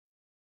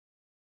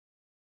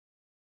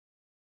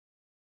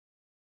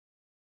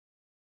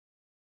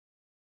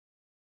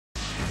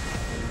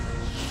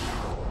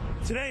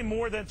Today,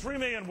 more than 3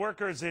 million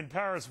workers in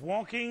Paris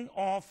walking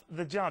off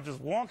the job,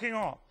 just walking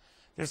off.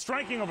 They're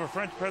striking over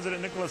French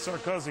President Nicolas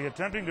Sarkozy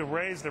attempting to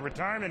raise the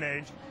retirement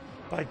age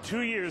by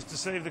 2 years to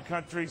save the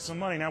country some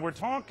money. Now, we're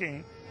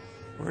talking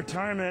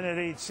retirement at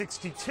age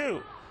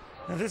 62.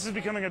 Now, this is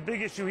becoming a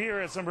big issue here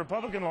as some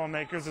Republican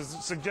lawmakers have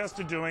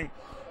suggested doing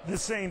the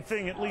same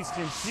thing, at least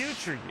in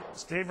future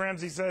years. Dave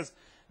Ramsey says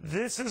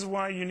this is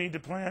why you need to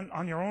plan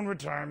on your own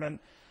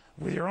retirement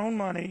with your own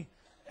money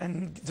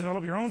and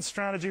develop your own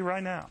strategy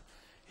right now.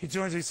 He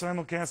joins me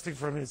simulcasting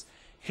from his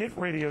hit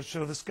radio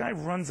show. This guy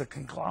runs a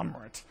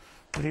conglomerate,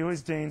 but he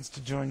always deigns to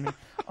join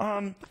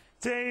me.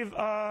 Dave,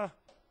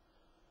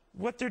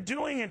 what they're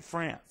doing in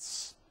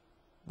France,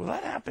 will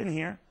that happen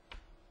here?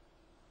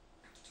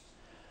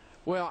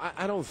 Well,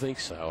 I don't think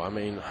so. I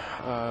mean,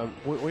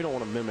 we don't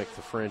want to mimic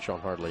the French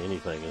on hardly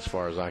anything, as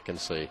far as I can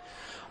see.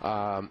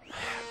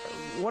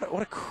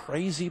 What a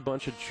crazy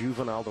bunch of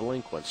juvenile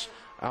delinquents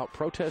out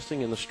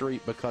protesting in the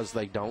street because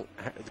they don't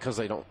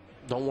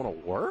want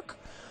to work.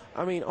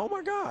 I mean, oh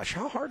my gosh,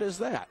 how hard is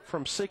that?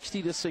 From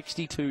 60 to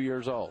 62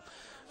 years old.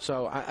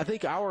 So I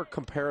think our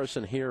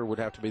comparison here would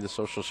have to be the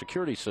Social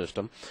Security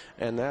system,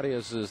 and that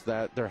is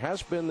that there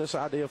has been this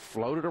idea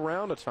floated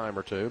around a time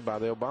or two by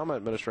the Obama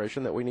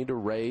administration that we need to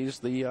raise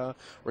the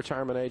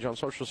retirement age on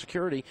Social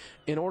Security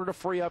in order to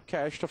free up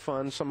cash to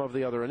fund some of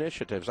the other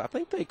initiatives. I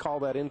think they call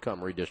that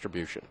income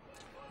redistribution.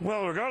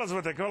 Well, regardless of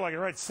what they call it,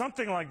 you're right.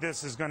 Something like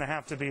this is going to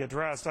have to be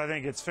addressed. I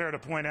think it's fair to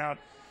point out,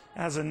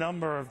 as a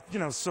number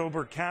of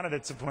sober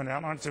candidates have pointed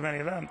out, aren't too many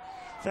of them,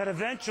 that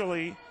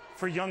eventually,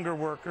 for younger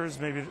workers,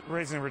 maybe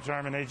raising the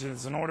retirement age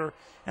is in order.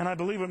 And I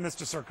believe what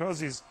Mr.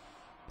 Sarkozy's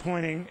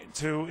pointing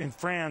to in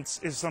France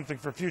is something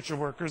for future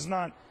workers,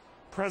 not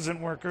present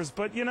workers.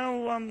 But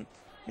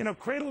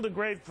cradle to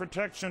grave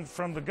protection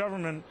from the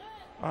government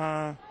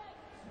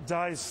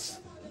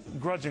dies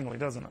grudgingly,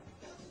 doesn't it?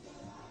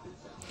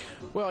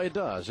 Well, it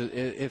does.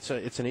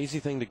 It's an easy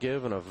thing to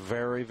give and a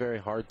very, very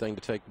hard thing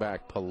to take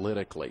back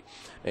politically.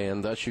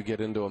 And thus you get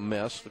into a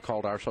mess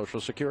called our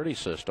Social Security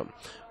system,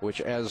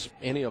 which, as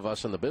any of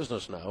us in the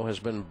business know, has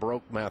been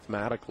broke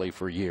mathematically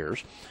for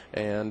years.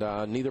 And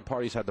neither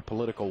party's had the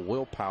political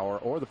willpower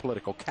or the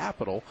political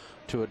capital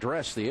to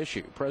address the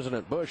issue.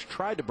 President Bush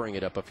tried to bring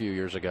it up a few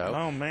years ago.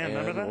 Oh, man,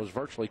 remember that? And was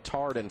virtually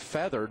tarred and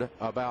feathered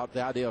about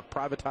the idea of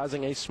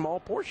privatizing a small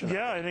portion of it.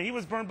 Yeah, and he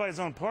was burned by his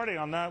own party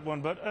on that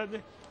one. But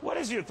what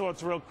is your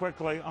thoughts, real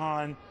quickly,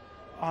 on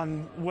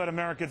what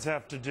Americans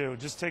have to do?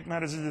 Just take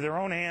matters into their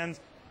own hands,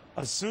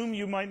 assume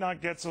you might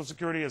not get Social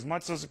Security, as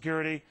much Social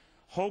Security,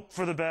 hope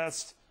for the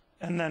best,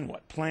 and then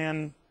what?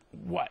 Plan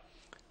what?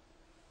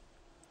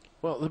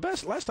 Well, the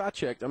best, last I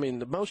checked, I mean,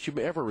 the most you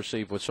ever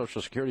receive with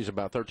Social Security is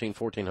about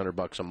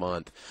 $1,400 a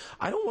month.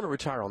 I don't want to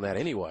retire on that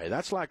anyway.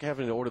 That's like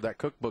having to order that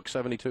cookbook,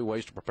 72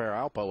 Ways to Prepare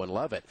Alpo, and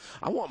love it.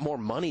 I want more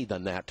money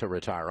than that to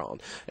retire on.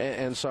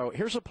 And so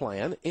here's a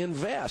plan.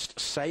 Invest.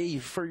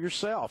 Save for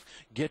yourself.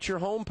 Get your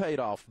home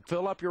paid off.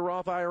 Fill up your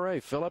Roth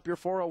IRA. Fill up your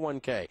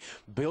 401k.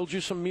 Build you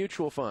some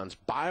mutual funds.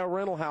 Buy a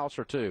rental house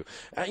or two.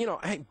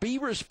 Hey, be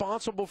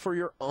responsible for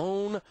your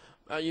own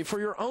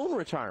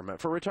retirement,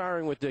 for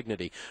retiring with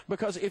dignity.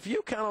 Because if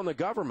you count on the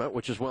government,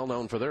 which is well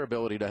known for their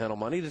ability to handle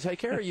money, to take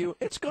care of you,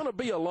 it's going to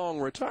be a long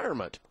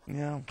retirement.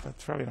 Yeah,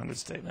 that's probably an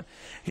understatement.